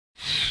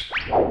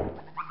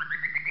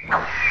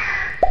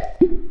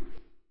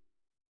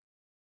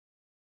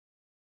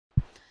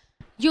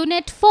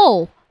Unit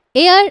 4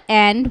 Air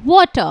and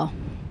Water.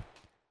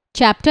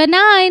 Chapter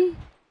 9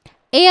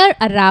 Air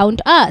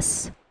Around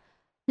Us.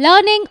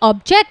 Learning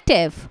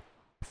Objective.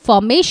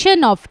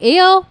 Formation of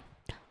air,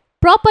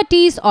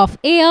 properties of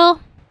air,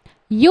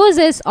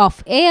 uses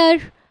of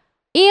air,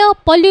 air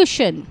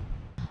pollution.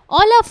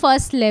 All of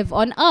us live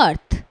on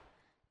Earth.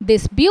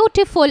 This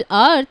beautiful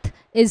Earth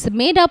is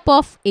made up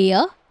of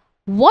air,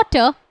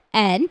 water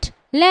and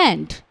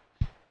land.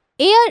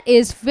 Air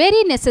is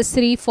very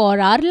necessary for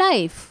our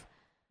life.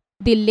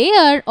 The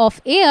layer of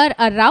air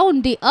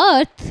around the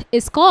Earth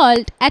is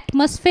called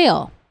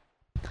atmosphere.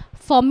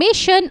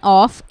 Formation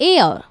of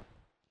air.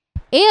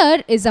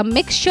 Air is a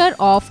mixture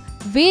of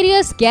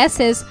various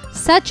gases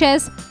such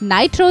as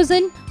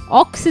nitrogen,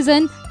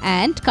 oxygen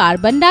and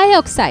carbon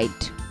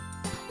dioxide.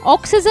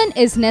 Oxygen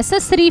is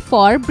necessary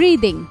for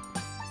breathing.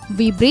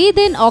 We breathe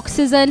in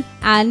oxygen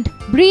and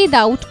breathe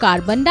out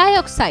carbon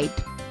dioxide.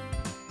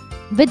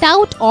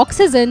 Without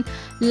oxygen,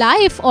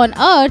 life on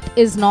Earth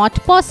is not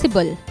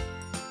possible.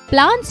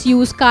 Plants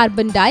use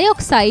carbon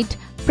dioxide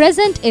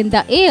present in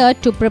the air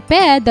to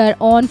prepare their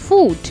own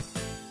food.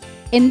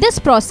 In this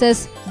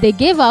process, they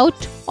give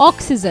out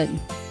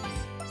oxygen.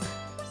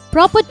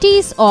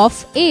 Properties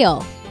of air.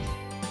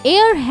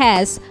 Air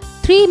has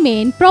three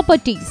main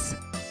properties.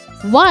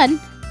 1.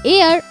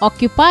 Air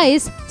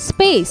occupies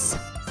space.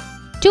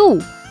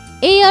 2.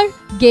 Air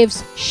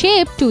gives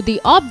shape to the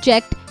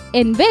object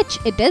in which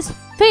it is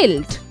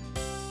filled.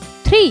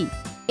 3.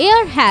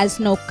 Air has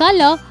no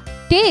color,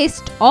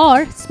 taste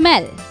or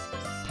smell.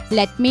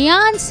 Let me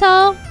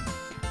answer.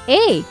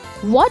 A.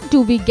 What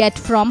do we get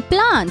from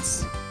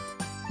plants?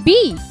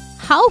 B.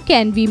 How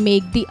can we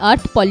make the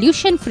earth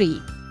pollution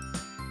free?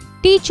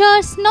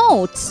 Teacher's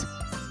notes.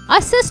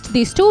 Assist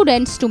the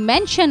students to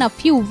mention a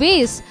few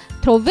ways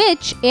through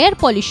which air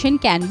pollution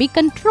can be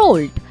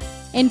controlled.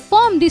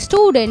 Inform the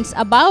students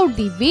about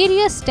the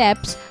various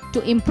steps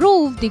to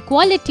improve the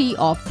quality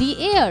of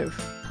the air.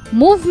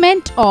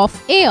 Movement of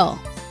air.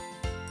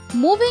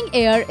 Moving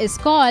air is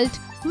called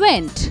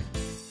wind.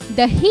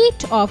 The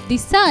heat of the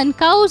sun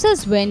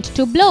causes wind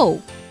to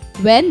blow.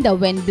 When the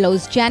wind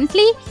blows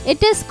gently,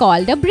 it is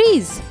called a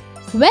breeze.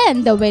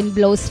 When the wind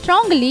blows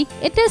strongly,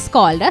 it is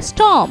called a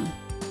storm.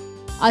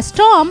 A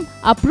storm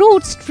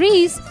uproots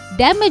trees,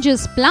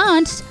 damages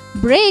plants,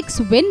 breaks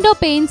window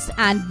panes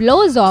and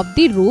blows off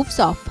the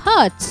roofs of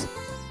huts.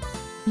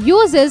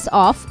 Uses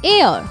of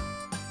air.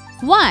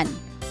 1.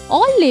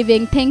 All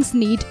living things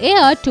need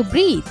air to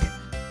breathe.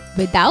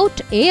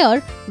 Without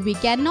air, we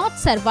cannot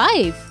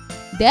survive.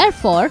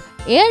 Therefore,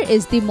 air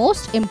is the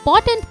most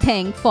important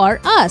thing for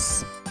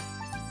us.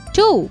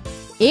 2.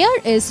 Air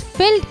is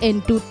filled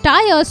into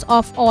tires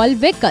of all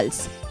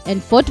vehicles, in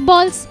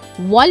footballs,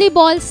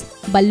 volleyballs,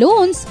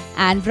 balloons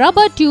and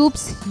rubber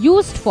tubes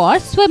used for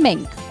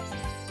swimming.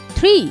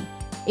 3.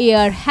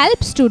 Air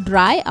helps to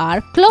dry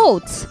our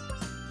clothes.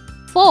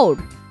 4.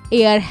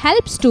 Air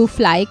helps to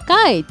fly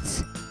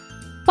kites.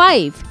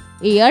 5.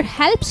 Air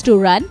helps to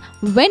run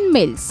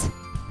windmills.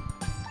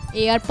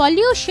 Air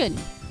pollution.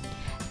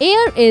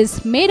 Air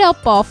is made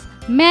up of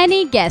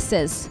many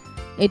gases.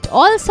 It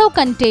also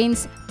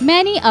contains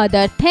many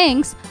other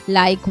things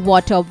like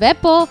water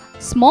vapor,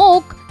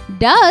 smoke,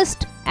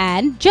 dust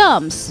and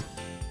germs.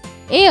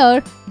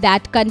 Air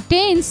that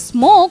contains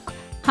smoke,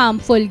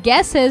 harmful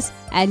gases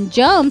and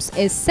germs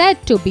is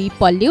said to be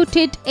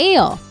polluted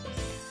air.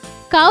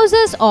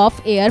 Causes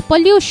of air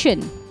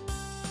pollution.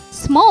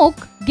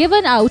 Smoke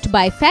given out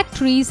by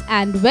factories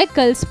and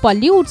vehicles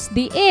pollutes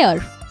the air.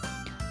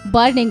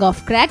 Burning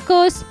of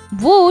crackers,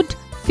 wood,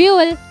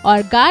 fuel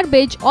or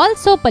garbage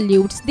also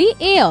pollutes the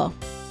air.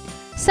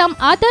 Some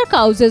other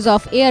causes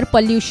of air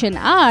pollution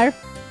are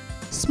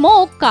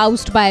smoke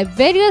caused by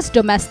various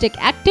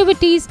domestic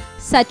activities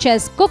such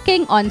as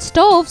cooking on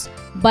stoves,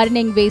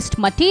 burning waste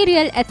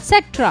material,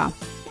 etc.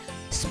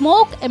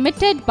 Smoke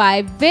emitted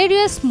by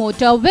various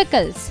motor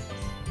vehicles.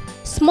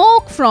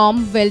 Smoke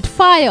from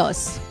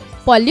wildfires.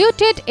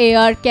 Polluted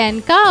air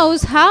can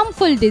cause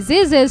harmful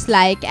diseases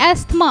like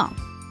asthma.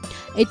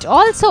 It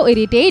also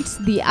irritates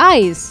the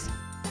eyes.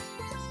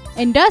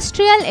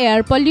 Industrial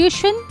air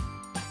pollution.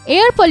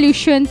 Air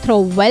pollution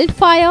through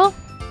wildfire.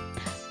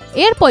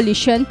 Air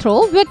pollution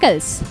through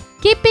vehicles.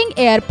 Keeping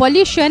air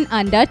pollution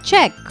under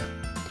check.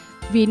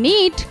 We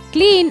need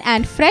clean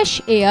and fresh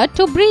air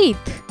to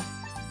breathe.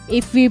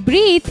 If we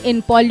breathe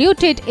in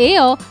polluted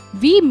air,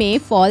 we may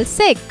fall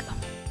sick.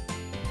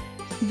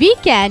 We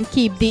can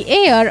keep the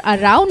air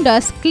around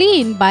us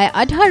clean by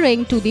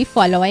adhering to the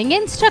following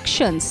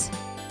instructions.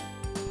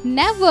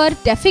 Never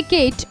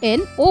defecate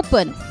in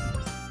open.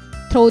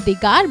 Throw the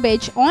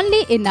garbage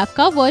only in a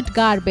covered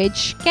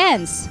garbage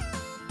cans.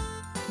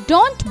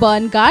 Don't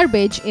burn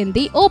garbage in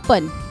the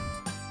open.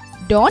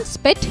 Don't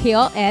spit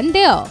here and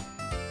there.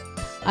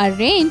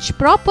 Arrange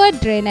proper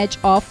drainage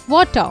of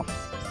water.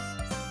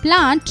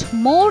 Plant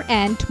more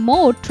and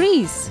more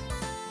trees.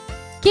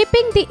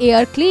 Keeping the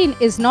air clean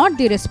is not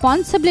the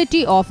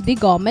responsibility of the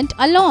government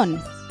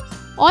alone.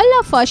 All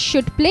of us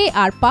should play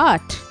our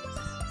part.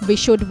 We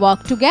should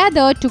work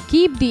together to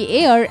keep the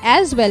air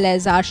as well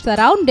as our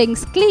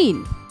surroundings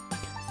clean.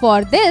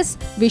 For this,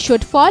 we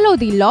should follow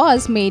the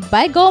laws made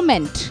by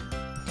government.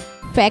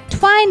 Fact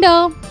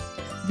finder.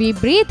 We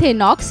breathe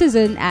in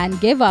oxygen and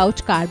give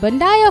out carbon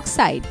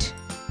dioxide.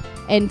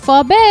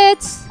 Info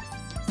bits.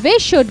 We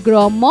should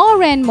grow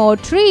more and more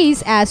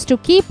trees as to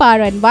keep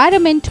our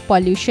environment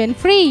pollution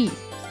free.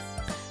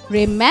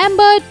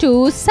 Remember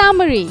to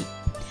summary.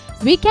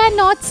 We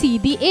cannot see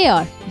the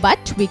air,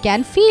 but we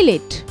can feel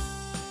it.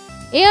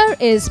 Air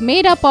is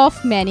made up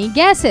of many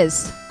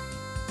gases.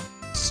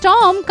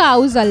 Storm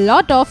cause a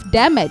lot of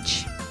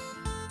damage.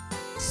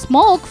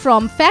 Smoke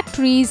from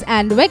factories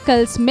and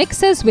vehicles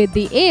mixes with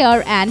the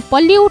air and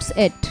pollutes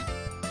it.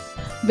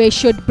 We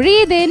should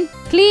breathe in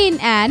clean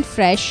and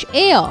fresh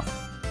air.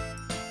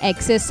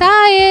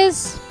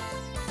 Exercise.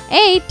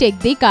 A. Take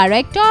the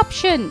correct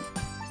option.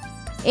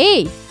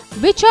 A.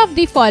 Which of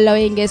the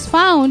following is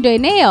found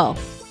in air?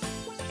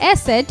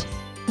 Acid,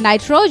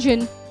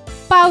 nitrogen,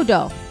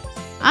 powder.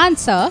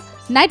 Answer: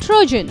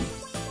 nitrogen.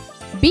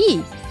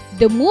 B.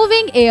 The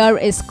moving air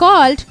is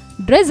called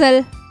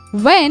drizzle,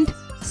 wind,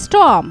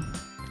 storm.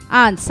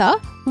 Answer: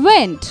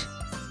 wind.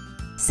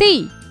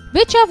 C.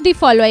 Which of the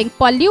following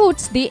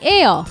pollutes the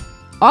air?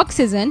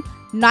 Oxygen,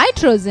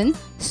 nitrogen,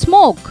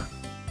 smoke.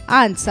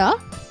 Answer: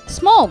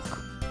 smoke.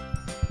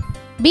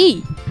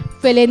 B.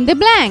 Fill in the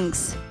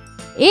blanks.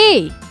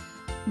 A.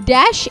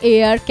 Dash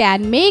air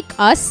can make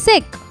us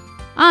sick.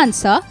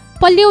 Answer: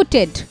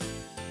 polluted.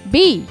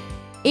 B.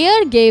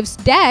 Air gives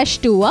dash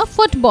to a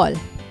football.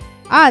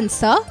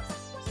 Answer: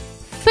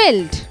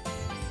 filled.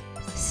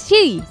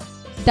 C.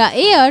 The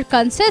air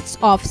consists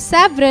of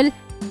several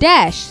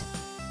dash.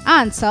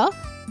 Answer: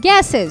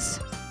 gases.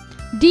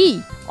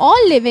 D.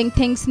 All living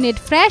things need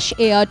fresh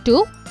air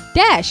to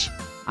dash.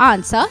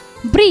 Answer: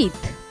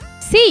 breathe.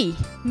 C.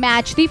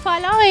 Match the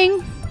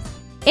following.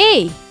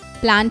 A.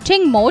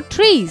 Planting more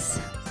trees.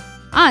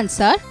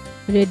 Answer: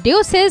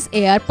 reduces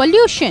air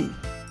pollution.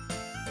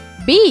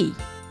 B.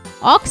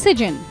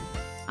 Oxygen.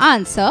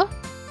 Answer: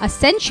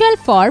 essential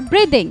for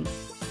breathing.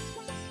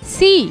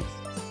 C.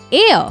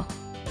 Air.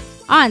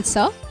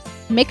 Answer: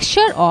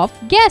 mixture of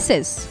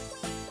gases.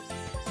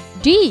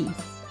 D.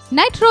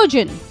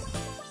 Nitrogen.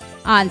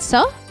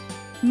 Answer: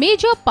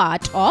 major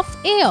part of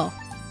air.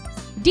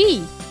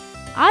 D.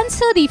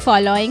 Answer the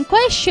following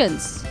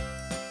questions.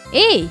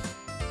 A.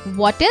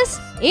 What is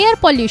air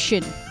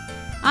pollution?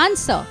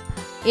 Answer: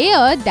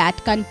 air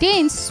that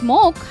contains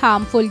smoke,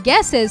 harmful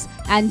gases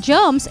and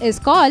germs is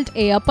called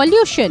air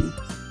pollution.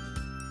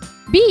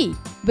 B.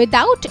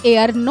 Without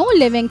air, no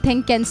living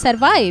thing can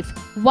survive.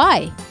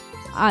 Why?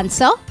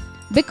 Answer: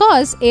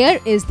 because air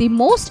is the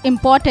most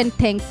important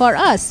thing for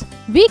us.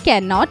 We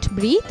cannot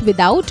breathe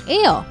without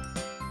air.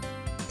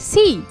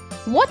 C.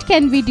 What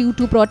can we do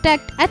to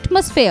protect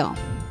atmosphere?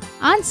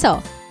 Answer: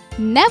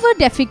 never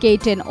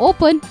defecate in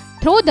open.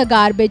 Throw the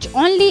garbage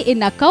only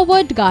in a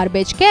covered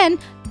garbage can.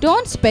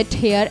 Don't spit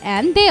here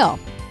and there.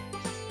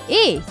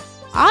 A.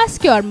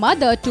 Ask your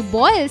mother to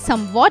boil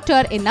some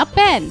water in a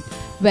pan.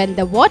 When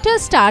the water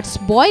starts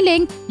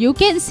boiling, you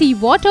can see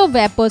water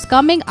vapors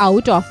coming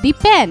out of the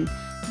pan.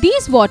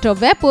 These water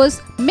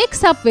vapors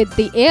mix up with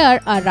the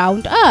air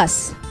around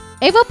us.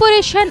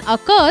 Evaporation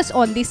occurs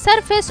on the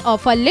surface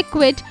of a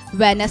liquid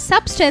when a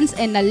substance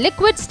in a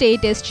liquid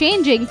state is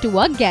changing to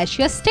a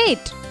gaseous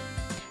state.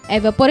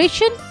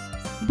 Evaporation,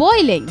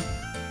 boiling.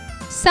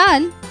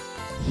 Sun,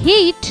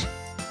 heat,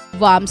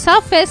 warm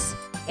surface.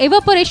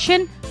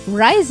 Evaporation,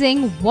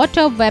 rising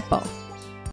water vapor.